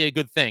that's certainly a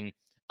good thing.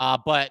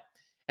 But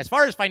as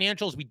far as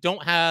financials, we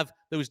don't have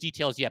those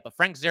details yet. But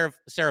Frank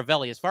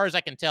Saravelli, as far as I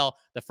can tell,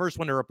 the first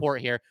one to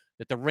report here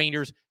that the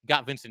Rangers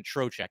got Vincent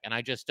Trocheck. And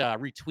I just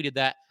retweeted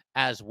that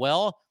as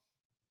well.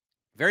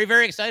 Very,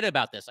 very excited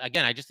about this.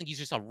 Again, I just think he's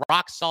just a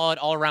rock solid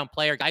all around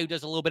player, guy who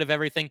does a little bit of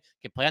everything,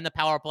 can play on the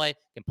power play,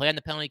 can play on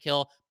the penalty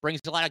kill, brings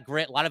a lot of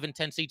grit, a lot of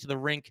intensity to the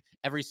rink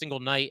every single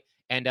night.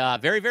 And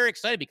very, very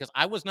excited because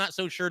I was not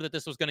so sure that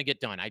this was going to get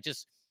done. I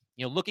just,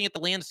 looking at the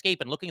landscape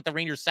and looking at the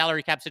Rangers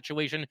salary cap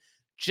situation,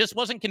 just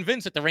wasn't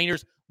convinced that the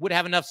Rangers would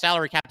have enough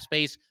salary cap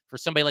space for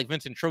somebody like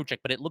Vincent Trocheck,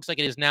 but it looks like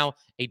it is now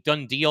a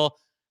done deal.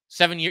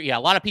 7 years. Yeah, a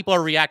lot of people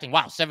are reacting.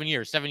 Wow, 7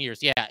 years, 7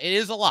 years. Yeah, it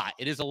is a lot.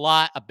 It is a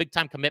lot, a big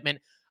time commitment.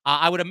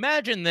 I would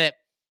imagine that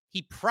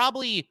he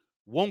probably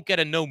won't get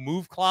a no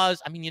move clause.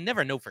 I mean, you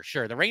never know for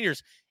sure. The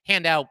Rangers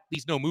hand out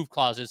these no move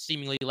clauses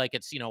seemingly like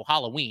it's,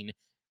 Halloween,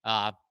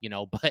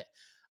 but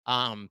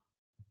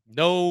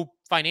no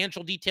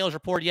financial details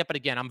reported yet. But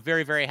again, I'm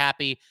very, very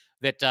happy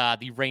that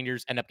the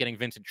Rangers end up getting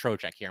Vincent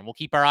Trocheck here. And we'll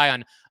keep our eye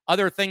on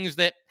other things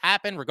that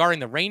happen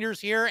regarding the Rangers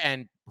here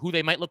and who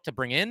they might look to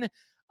bring in.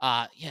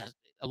 Yeah,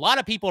 a lot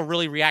of people are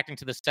really reacting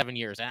to the 7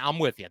 years, and I'm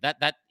with you.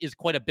 That is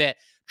quite a bit.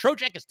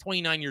 Trocheck is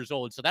 29 years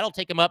old, so that'll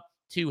take him up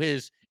to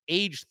his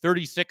age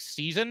 36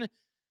 season.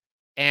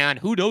 And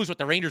who knows what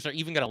the Rangers are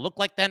even going to look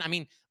like then? I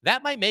mean,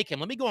 that might make him,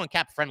 let me go on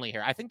cap friendly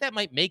here. I think that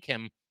might make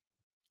him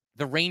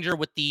the Ranger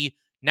with the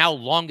now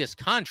longest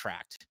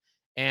contract.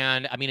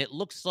 And I mean, it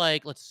looks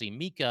like, let's see,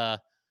 Mika's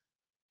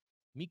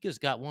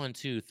got 1,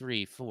 2,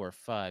 3, 4,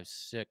 5,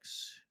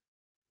 6,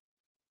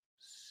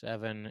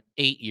 7,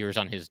 8 years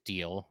on his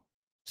deal.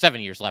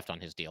 7 years left on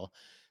his deal.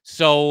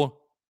 So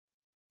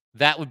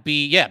that would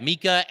be, yeah,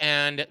 Mika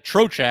and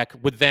Trocheck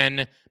would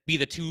then be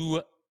the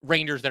two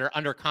Rangers that are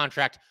under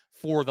contract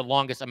for the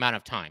longest amount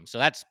of time. So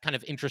that's kind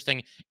of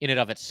interesting in and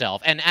of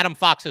itself. And Adam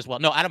Fox as well.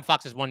 No, Adam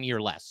Fox is 1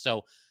 year less.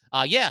 So,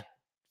 yeah,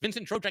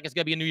 Vincent Trocheck is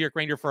going to be a New York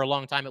Ranger for a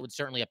long time, it would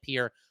certainly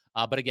appear.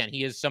 But again,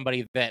 he is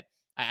somebody that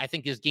I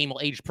think his game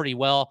will age pretty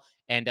well,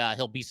 and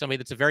he'll be somebody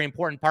that's a very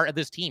important part of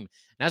this team.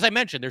 And as I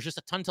mentioned, there's just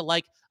a ton to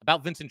like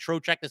about Vincent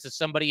Trocheck. This is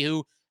somebody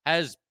who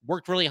has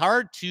worked really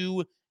hard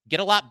to get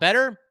a lot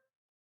better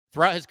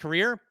throughout his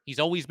career. He's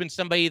always been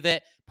somebody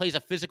that plays a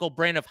physical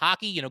brand of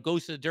hockey,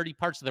 goes to the dirty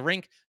parts of the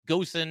rink,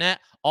 goes to the net,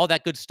 all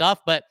that good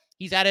stuff. But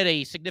he's added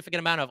a significant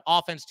amount of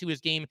offense to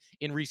his game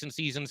in recent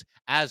seasons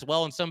as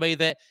well. And somebody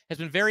that has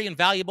been very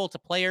invaluable to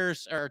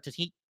players or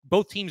to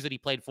both teams that he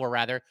played for,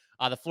 rather,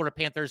 the Florida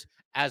Panthers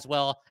as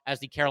well as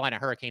the Carolina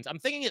Hurricanes. I'm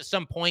thinking at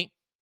some point,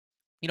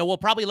 we'll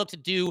probably look to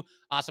do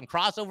some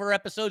crossover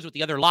episodes with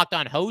the other Locked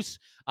On hosts.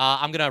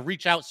 I'm going to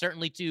reach out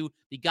certainly to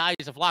the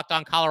guys of Locked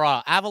On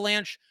Colorado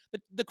Avalanche.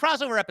 The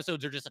crossover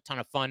episodes are just a ton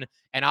of fun.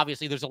 And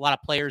obviously there's a lot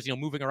of players,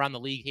 moving around the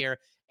league here.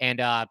 And,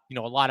 a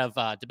lot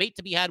of debate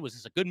to be had. Was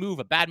this a good move,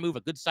 a bad move,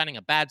 a good signing,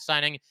 a bad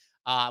signing?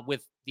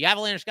 With the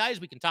Avalanche guys,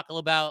 we can talk a little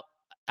about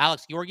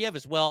Alex Georgiev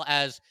as well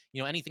as,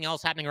 anything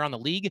else happening around the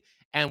league.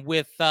 And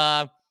with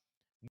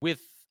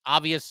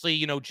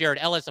obviously, Jared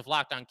Ellis of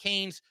Locked On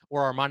Canes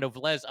or Armando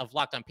Velez of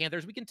Locked On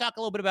Panthers, we can talk a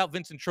little bit about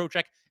Vincent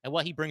Trocheck and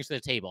what he brings to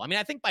the table. I mean,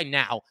 I think by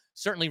now,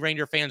 certainly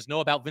Ranger fans know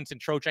about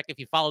Vincent Trocheck. If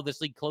you follow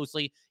this league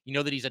closely, you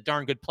know that he's a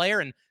darn good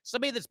player and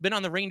somebody that's been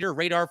on the Ranger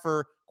radar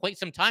for quite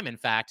some time, in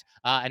fact.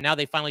 And now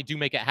they finally do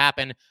make it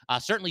happen.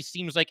 Certainly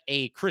seems like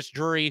a Chris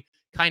Drury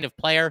kind of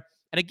player.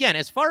 And again,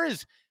 as far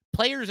as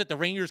players that the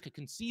Rangers could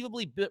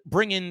conceivably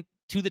bring in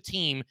to the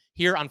team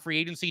here on free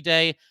agency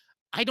day,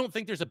 I don't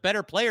think there's a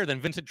better player than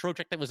Vincent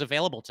Trocheck that was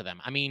available to them.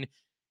 I mean,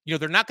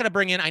 they're not going to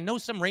bring in, I know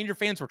some Ranger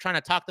fans were trying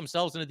to talk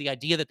themselves into the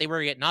idea that they were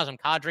going to get Nazem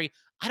Kadri.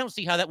 I don't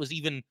see how that was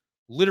even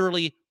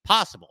literally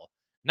possible.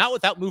 Not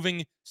without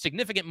moving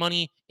significant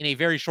money in a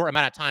very short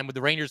amount of time. Would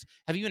the Rangers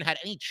have even had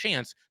any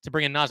chance to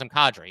bring in Nazem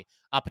Kadri?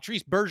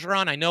 Patrice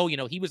Bergeron, I know,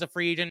 he was a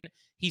free agent.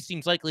 He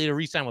seems likely to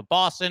re-sign with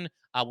Boston.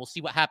 We'll see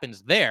what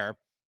happens there.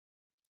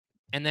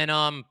 And then,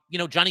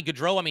 Johnny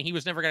Gaudreau, I mean, he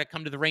was never going to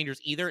come to the Rangers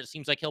either. It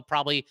seems like he'll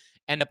probably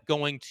end up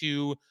going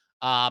to,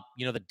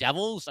 the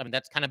Devils. I mean,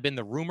 that's kind of been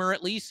the rumor,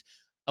 at least.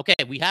 Okay,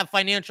 we have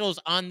financials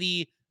on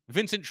the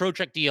Vincent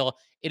Trocheck deal.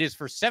 It is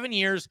for 7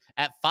 years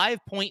at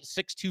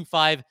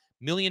 $5.625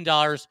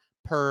 million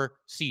per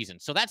season.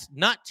 So that's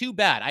not too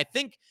bad. I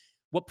think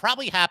what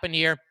probably happened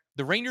here,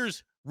 the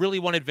Rangers really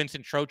wanted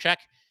Vincent Trocheck,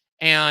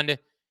 and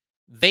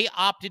they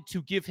opted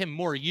to give him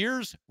more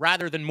years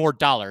rather than more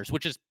dollars,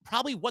 which is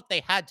probably what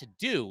they had to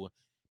do,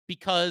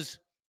 because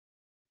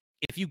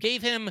if you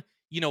gave him,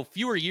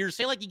 fewer years,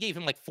 say like you gave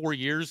him like 4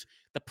 years,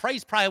 the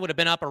price probably would have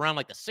been up around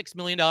like the $6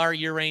 million a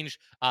year range,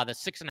 the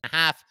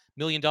 $6.5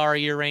 million a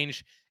year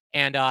range.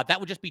 And that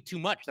would just be too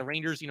much. The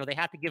Rangers, they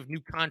have to give new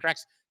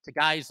contracts to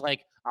guys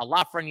like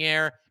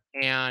Lafreniere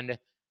and,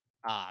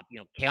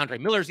 K'Andre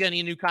Miller's getting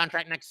a new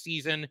contract next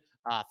season.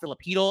 Philip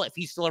Hedl, if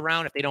he's still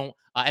around, if they don't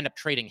end up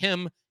trading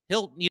him,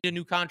 he'll need a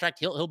new contract.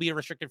 He'll be a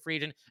restricted free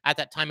agent at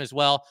that time as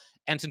well.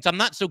 And since I'm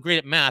not so great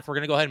at math, we're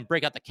going to go ahead and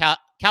break out the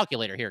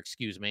calculator here,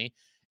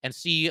 and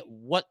see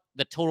what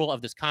the total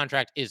of this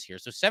contract is here.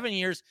 So 7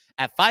 years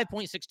at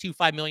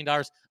 $5.625 million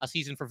a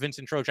season for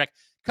Vincent Trocheck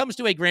comes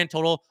to a grand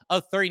total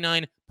of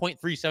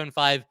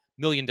 $39.375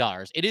 million.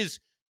 It is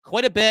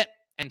quite a bit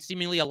and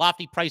seemingly a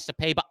lofty price to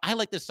pay, but I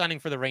like this signing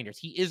for the Rangers.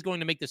 He is going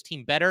to make this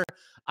team better.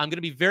 I'm going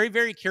to be very,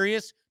 very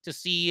curious to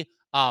see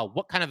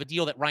what kind of a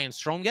deal that Ryan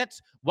Strome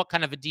gets, what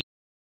kind of a deal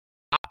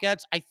Copp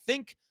gets. I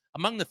think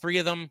among the three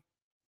of them,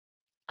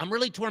 I'm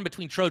really torn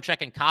between Trocheck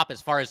and Copp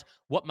as far as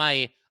what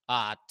my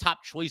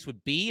top choice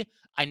would be.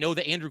 I know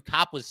that Andrew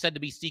Copp was said to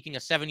be seeking a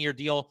 7-year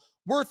deal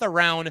worth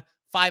around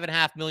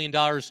 $5.5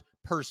 million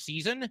per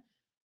season.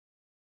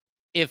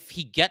 If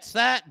he gets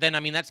that, then I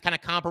mean that's kind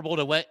of comparable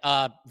to what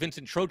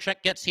Vincent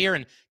Trocheck gets here,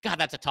 and God,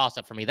 that's a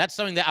toss-up for me. That's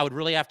something that I would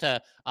really have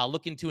to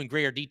look into in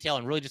greater detail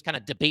and really just kind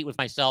of debate with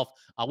myself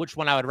which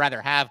one I would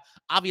rather have.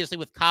 Obviously,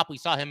 with Copp, we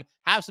saw him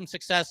have some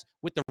success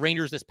with the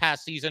Rangers this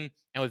past season,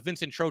 and with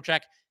Vincent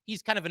Trocheck,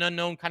 he's kind of an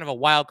unknown, kind of a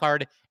wild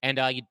card, and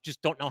you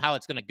just don't know how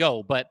it's going to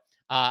go. But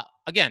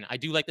again, I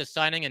do like this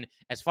signing, and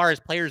as far as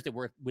players that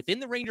were within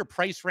the Ranger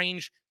price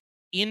range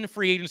in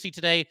free agency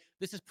today,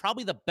 this is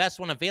probably the best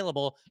one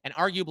available and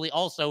arguably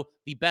also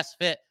the best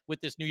fit with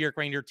this New York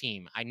Ranger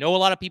team. I know a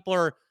lot of people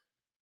are a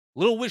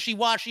little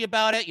wishy-washy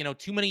about it.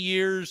 Too many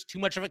years, too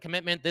much of a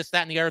commitment, this,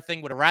 that, and the other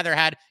thing. Would have rather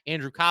had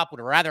Andrew Copp,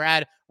 would have rather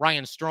had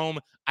Ryan Strome.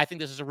 I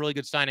think this is a really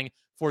good signing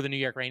for the New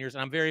York Rangers,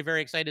 and I'm very,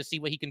 very excited to see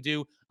what he can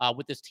do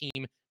with this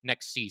team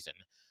next season.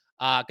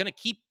 Going to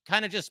keep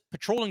kind of just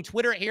patrolling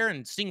Twitter here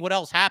and seeing what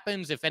else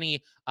happens, if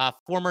any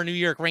former New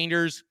York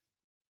Rangers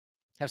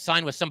have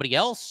signed with somebody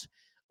else,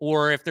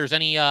 or if there's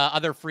any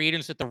other free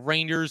agents that the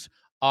Rangers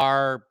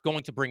are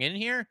going to bring in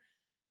here.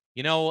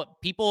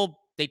 People,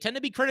 they tend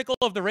to be critical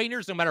of the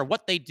Rangers no matter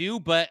what they do,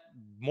 but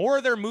more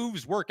of their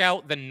moves work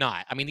out than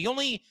not. I mean, the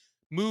only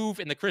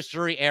move in the Chris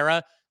Drury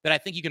era that I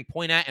think you can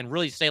point at and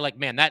really say, like,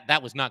 man,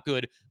 that was not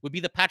good, would be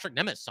the Patrick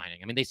Nemeth signing.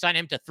 I mean, they signed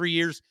him to 3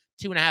 years,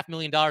 $2.5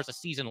 million a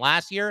season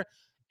last year.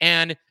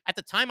 And at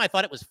the time, I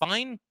thought it was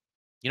fine.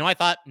 I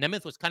thought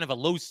Nemeth was kind of a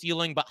low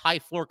ceiling but high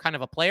floor kind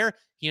of a player.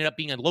 He ended up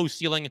being a low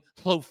ceiling,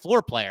 low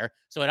floor player.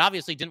 So it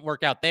obviously didn't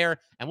work out there.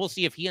 And we'll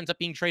see if he ends up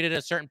being traded at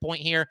a certain point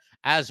here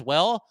as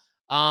well.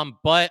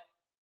 But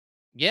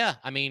yeah,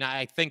 I mean,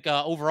 I think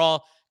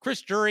overall,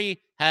 Chris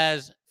Drury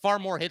has far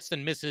more hits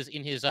than misses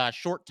in his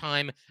short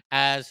time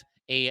as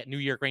a New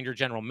York Ranger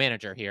general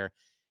manager here.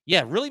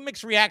 Yeah, really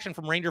mixed reaction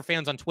from Ranger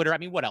fans on Twitter. I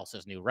mean, what else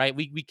is new, right?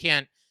 We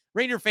can't,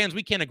 Ranger fans,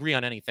 we can't agree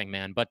on anything,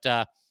 man.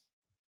 But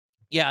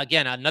yeah,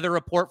 again, another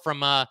report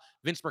from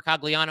Vince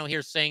Mercogliano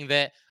here saying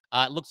that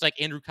it looks like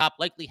Andrew Copp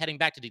likely heading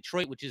back to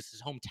Detroit, which is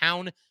his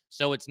hometown.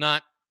 So it's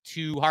not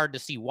too hard to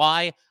see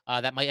why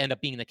that might end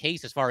up being the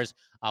case as far as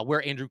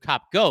where Andrew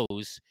Copp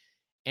goes.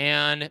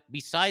 And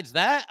besides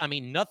that, I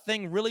mean,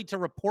 nothing really to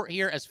report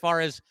here as far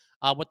as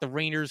what the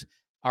Rangers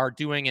are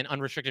doing in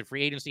unrestricted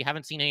free agency.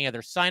 Haven't seen any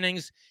other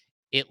signings.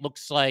 It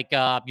looks like,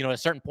 at a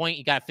certain point,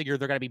 you got to figure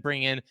they're going to be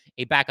bringing in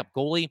a backup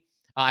goalie.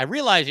 I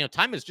realize,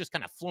 time has just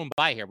kind of flown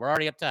by here. We're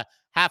already up to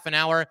half an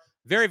hour.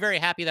 Very, very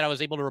happy that I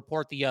was able to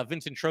report the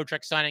Vincent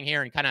Trocheck signing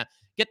here and kind of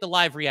get the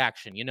live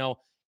reaction.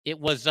 It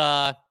was,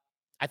 I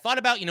thought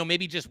about,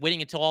 maybe just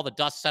waiting until all the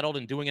dust settled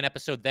and doing an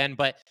episode then.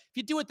 But if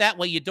you do it that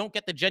way, you don't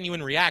get the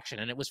genuine reaction.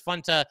 And it was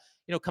fun to,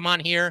 come on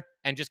here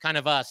and just kind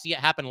of see it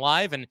happen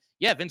live. And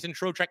yeah, Vincent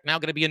Trocheck now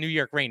going to be a New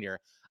York Ranger.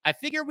 I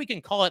figure we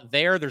can call it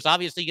there. There's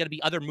obviously going to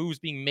be other moves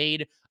being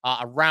made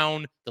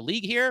around the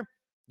league here.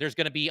 There's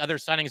going to be other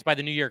signings by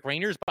the New York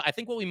Rangers. But I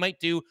think what we might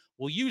do,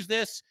 we'll use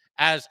this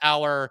as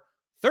our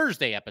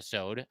Thursday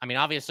episode. I mean,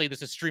 obviously,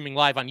 this is streaming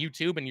live on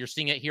YouTube, and you're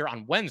seeing it here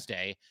on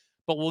Wednesday.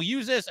 But we'll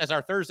use this as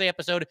our Thursday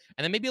episode.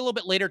 And then maybe a little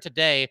bit later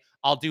today,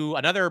 I'll do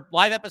another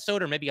live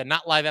episode or maybe a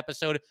not live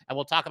episode. And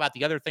we'll talk about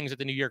the other things that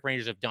the New York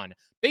Rangers have done.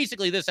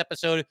 Basically, this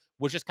episode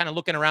was just kind of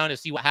looking around to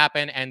see what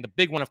happened. And the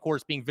big one, of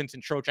course, being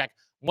Vincent Trocheck.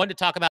 Wanted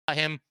to talk about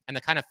him and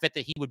the kind of fit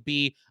that he would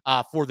be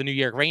for the New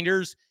York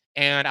Rangers.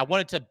 And I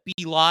wanted to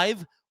be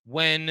live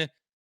when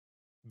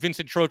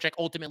Vincent Trocheck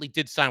ultimately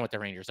did sign with the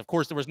Rangers. Of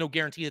course, there was no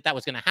guarantee that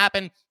was going to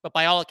happen, but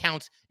by all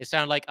accounts, it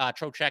sounded like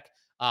Trocheck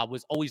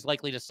was always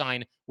likely to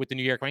sign with the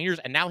New York Rangers,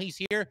 and now he's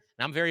here, and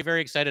I'm very,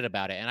 very excited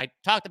about it. And I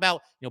talked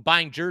about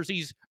buying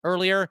jerseys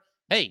earlier.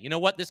 Hey, you know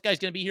what? This guy's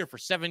going to be here for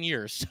 7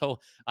 years, so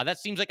that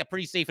seems like a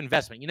pretty safe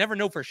investment. You never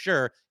know for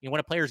sure when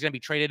a player is going to be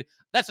traded.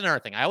 That's another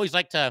thing. I always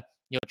like to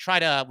try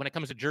to, when it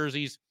comes to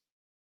jerseys,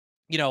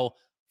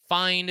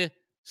 find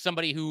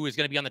somebody who is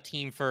going to be on the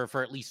team for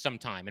at least some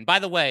time. And by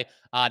the way,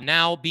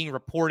 now being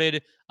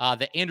reported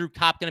that Andrew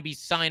Copp going to be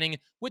signing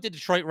with the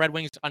Detroit Red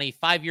Wings on a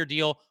 5-year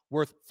deal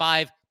worth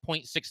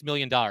 $5.6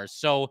 million.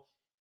 So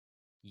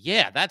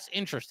yeah, that's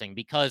interesting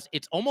because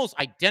it's almost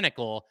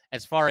identical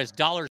as far as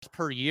dollars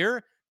per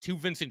year to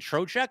Vincent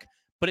Trocheck,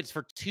 but it's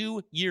for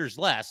 2 years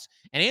less.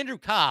 And Andrew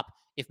Copp,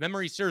 if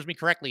memory serves me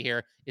correctly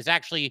here, is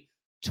actually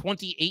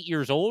 28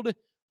 years old,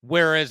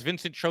 whereas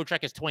Vincent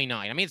Trocheck is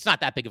 29. I mean, it's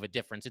not that big of a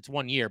difference. It's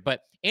 1 year,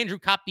 but Andrew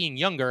Copp being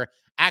younger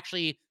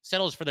actually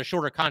settles for the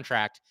shorter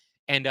contract,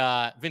 and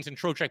Vincent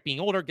Trocheck being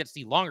older gets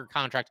the longer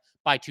contract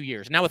by 2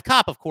 years. Now with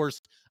Copp, of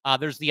course,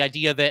 there's the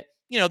idea that,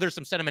 there's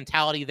some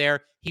sentimentality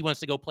there. He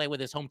wants to go play with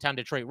his hometown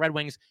Detroit Red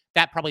Wings.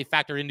 That probably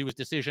factored into his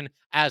decision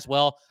as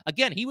well.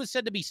 Again, he was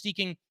said to be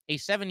seeking a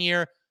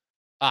 7-year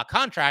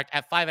contract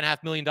at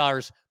 $5.5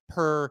 million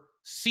per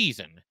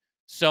season.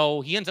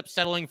 So he ends up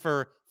settling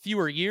for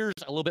fewer years,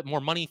 a little bit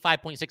more money,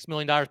 $5.6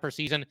 million per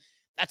season.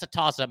 That's a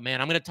toss-up,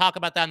 man. I'm going to talk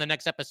about that in the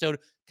next episode,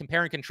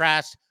 compare and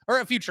contrast,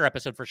 or a future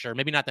episode for sure.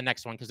 Maybe not the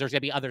next one, because there's going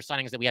to be other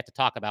signings that we have to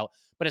talk about.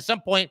 But at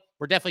some point,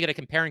 we're definitely going to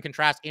compare and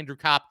contrast Andrew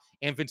Copp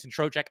and Vincent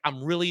Trocheck.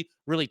 I'm really,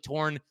 really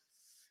torn.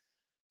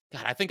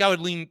 God, I think I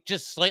would lean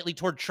just slightly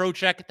toward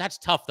Trocheck. That's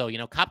tough, though.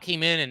 Copp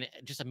came in and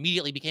just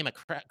immediately became a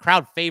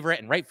crowd favorite,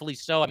 and rightfully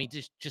so. I mean,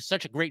 just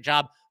such a great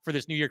job for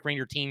this New York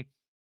Ranger team.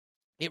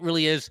 It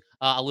really is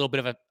a little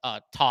bit of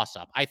a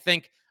toss-up. I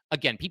think,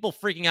 again, people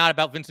freaking out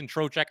about Vincent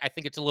Trocheck, I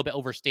think it's a little bit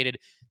overstated.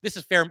 This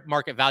is fair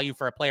market value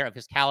for a player of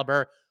his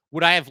caliber.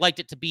 Would I have liked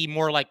it to be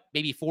more like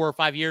maybe 4 or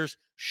 5 years?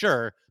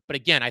 Sure. But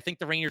again, I think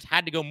the Rangers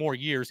had to go more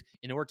years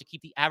in order to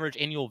keep the average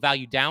annual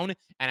value down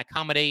and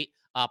accommodate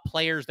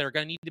players that are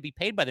going to need to be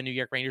paid by the New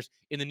York Rangers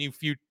in the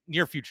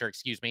near future,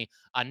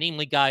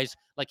 namely guys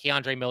like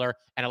K'Andre Miller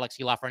and Alexi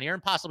Lafreniere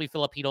and possibly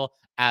Filip Chytil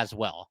as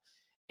well.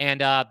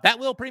 And that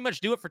will pretty much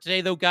do it for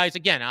today, though, guys.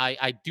 Again,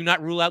 I do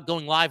not rule out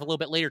going live a little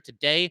bit later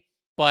today,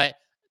 but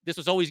this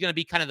was always going to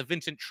be kind of the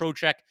Vincent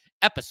Trocheck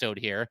episode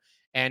here.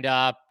 And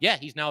yeah,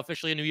 he's now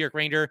officially a New York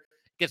Ranger.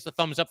 Gets the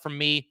thumbs up from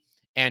me.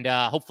 And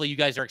hopefully you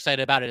guys are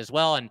excited about it as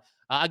well. And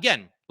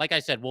again, like I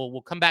said,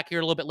 we'll come back here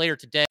a little bit later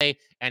today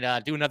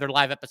and do another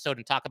live episode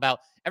and talk about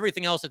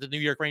everything else that the New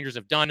York Rangers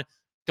have done.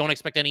 Don't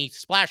expect any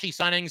splashy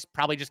signings.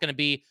 Probably just going to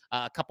be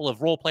a couple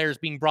of role players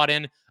being brought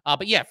in.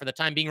 But yeah, for the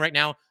time being right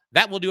now,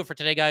 that will do it for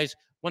today, guys.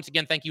 Once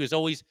again, thank you as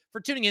always for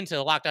tuning in to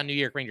the Locked On New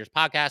York Rangers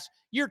podcast,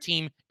 your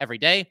team every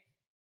day.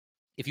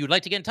 If you would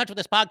like to get in touch with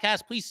this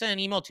podcast, please send an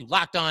email to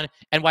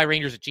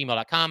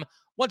lockedonnyrangers@gmail.com.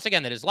 Once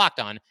again, that is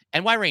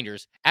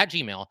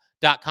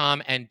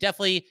lockedonnyrangers@gmail.com. And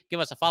definitely give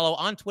us a follow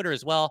on Twitter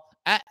as well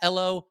at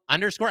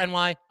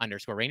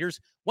LO_NY_Rangers.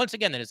 Once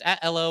again, that is at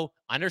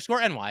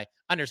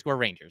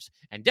LO_NY_Rangers.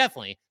 And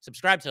definitely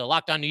subscribe to the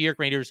Locked On New York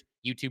Rangers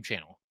YouTube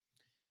channel.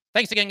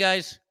 Thanks again,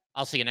 guys.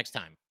 I'll see you next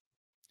time.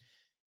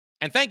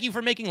 And thank you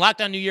for making Locked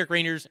On New York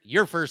Rangers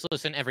your first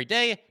listen every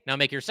day. Now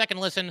make your second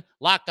listen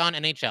Locked On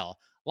NHL.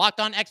 Locked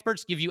On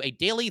experts give you a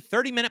daily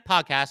 30-minute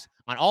podcast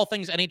on all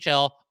things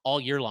NHL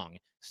all year long.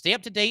 Stay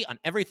up to date on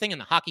everything in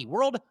the hockey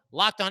world.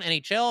 Locked On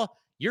NHL,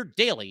 your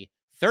daily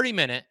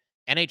 30-minute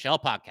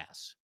NHL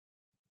podcast.